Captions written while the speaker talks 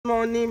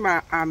morning,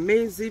 my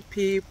amazing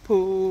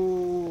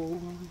people.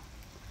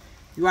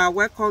 You are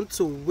welcome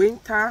to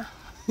winter.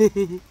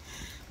 You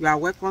are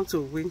welcome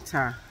to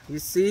winter. You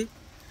see,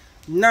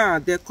 now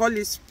they call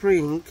it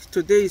spring.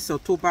 Today is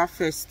October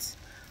 1st.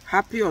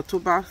 Happy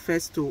October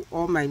 1st to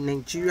all my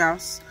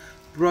Nigerians,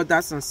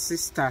 brothers and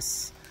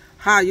sisters.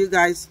 How are you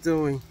guys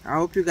doing? I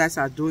hope you guys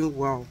are doing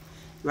well.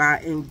 You are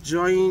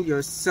enjoying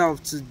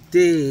yourself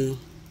today.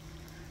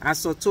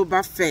 As October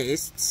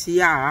 1st,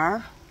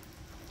 yeah.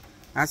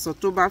 As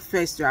October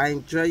 1st, you are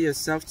enjoying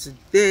yourself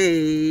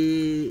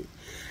today.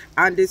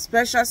 And a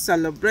special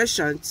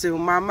celebration to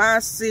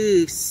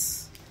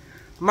mama6.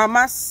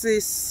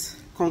 Mama6,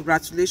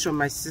 congratulations,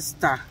 my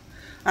sister.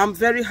 I'm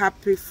very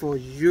happy for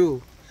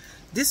you.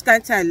 This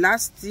kind of time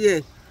last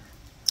year,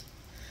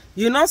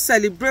 you not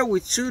celebrate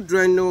with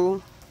children,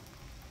 no.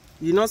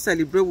 You not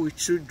celebrate with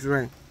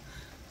children.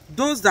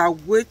 Those that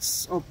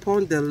wait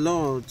upon the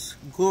Lord,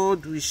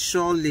 God will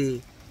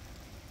surely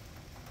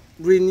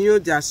renew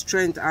their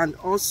strength and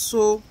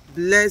also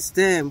bless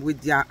them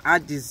with their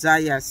heart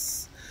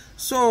desires.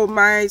 So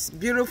my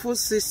beautiful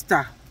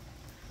sister,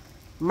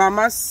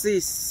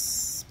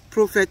 mama6,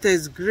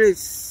 prophetess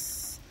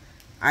Grace,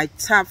 I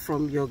tap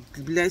from your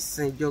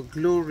blessing, your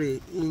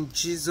glory in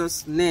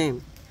Jesus'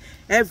 name.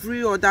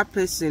 Every other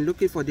person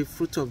looking for the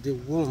fruit of the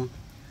womb,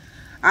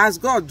 as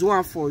God do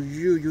it for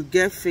you, you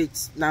get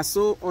faith. Now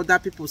so other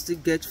people still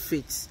get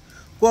faith.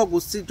 God will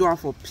still do it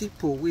for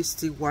people we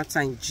still want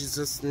in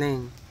Jesus'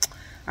 name.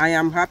 I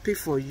am happy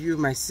for you,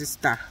 my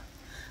sister.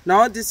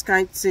 Now all this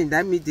kind of thing,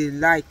 let me they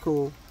like,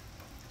 oh.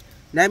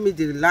 Let me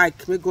they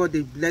like. May God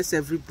they bless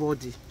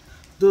everybody.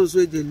 Those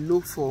where they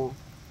look for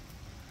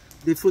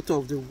the fruit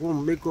of the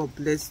womb, may God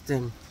bless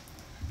them.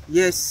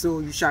 Yes, so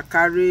you shall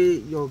carry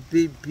your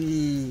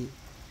baby.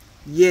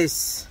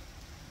 Yes.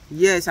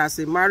 Yes, as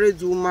a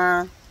married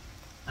woman,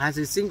 as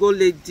a single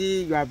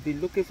lady, you have been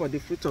looking for the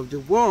fruit of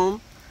the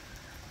womb.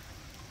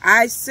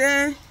 I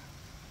say,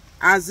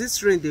 as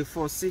this rain they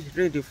fall, see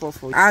rain they fall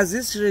for you. As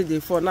this rain they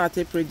fall, now I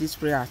pray this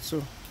prayer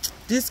too.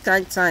 This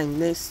kind of time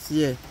next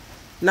year,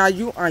 now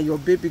you and your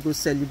baby go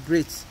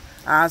celebrate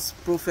as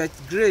Prophet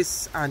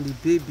Grace and the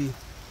baby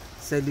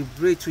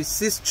celebrate with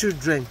 6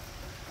 children.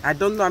 I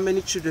don't know how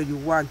many children you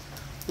want.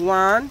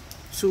 1,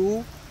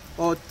 2,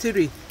 or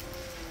 3.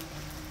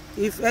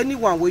 If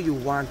anyone where you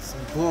want,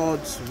 God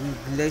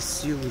will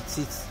bless you with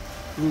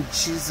it in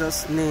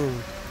Jesus'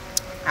 name.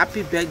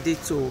 Happy birthday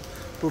to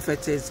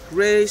Prophetess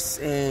Grace,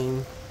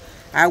 and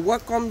I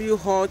welcome you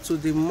all to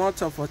the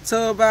month of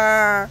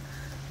October.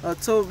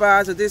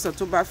 Today is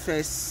October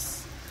 1st.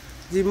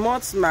 The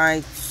month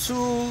my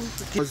 2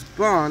 was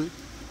born.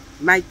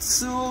 My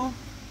 2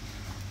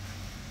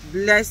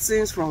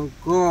 blessings from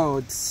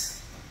God.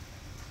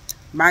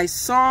 My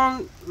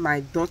son, my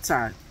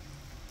daughter.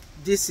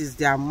 This is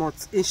their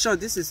month. In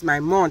short, this is my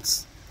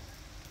month.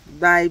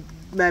 My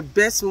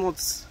best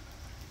month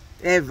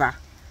ever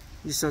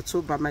is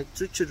October. My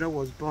 2 children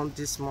was born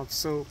this month.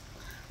 So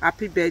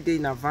happy birthday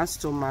in advance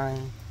to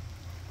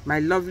my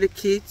lovely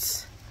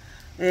kids.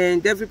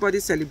 And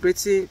everybody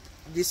celebrating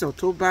this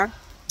October.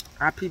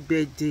 Happy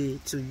birthday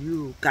to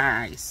you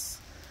guys.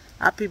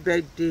 Happy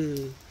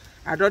birthday.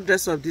 I don't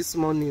dress up this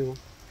morning.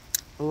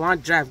 I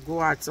want drive,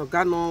 go out. So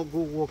God no go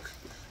work.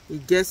 He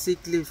gets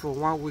sick leave for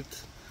 1 week.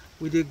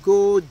 We dey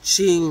go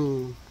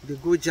gym, they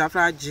go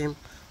Jaffa gym,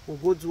 we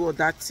go do all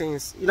that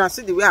things. You know,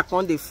 see the way I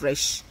can't dey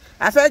fresh.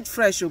 I felt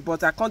fresh,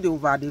 but I can't dey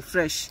over the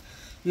fresh.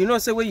 You know,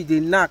 say when you dey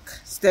knack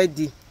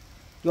steady,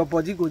 your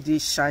body go dey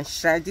shine.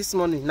 This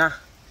morning now,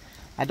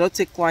 I don't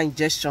take 1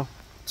 injection.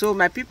 So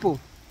my people,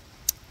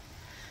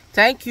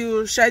 thank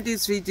you. Share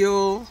this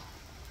video.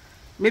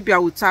 Maybe I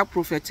will tag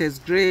Prophetess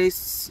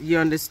Grace. You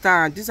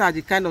understand? These are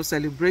the kind of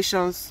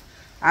celebrations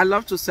I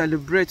love to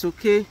celebrate.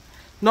 Okay,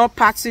 no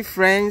party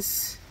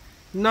friends.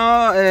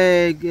 No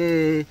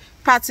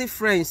party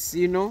friends,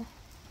 you know.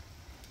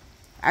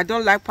 I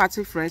don't like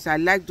party friends. I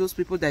like those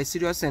people that are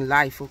serious in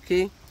life,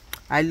 okay?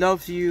 I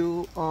love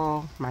you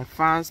all, my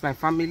fans, my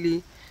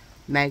family,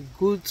 my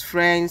good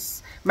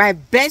friends, my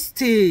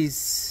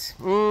besties.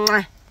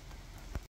 Mwah.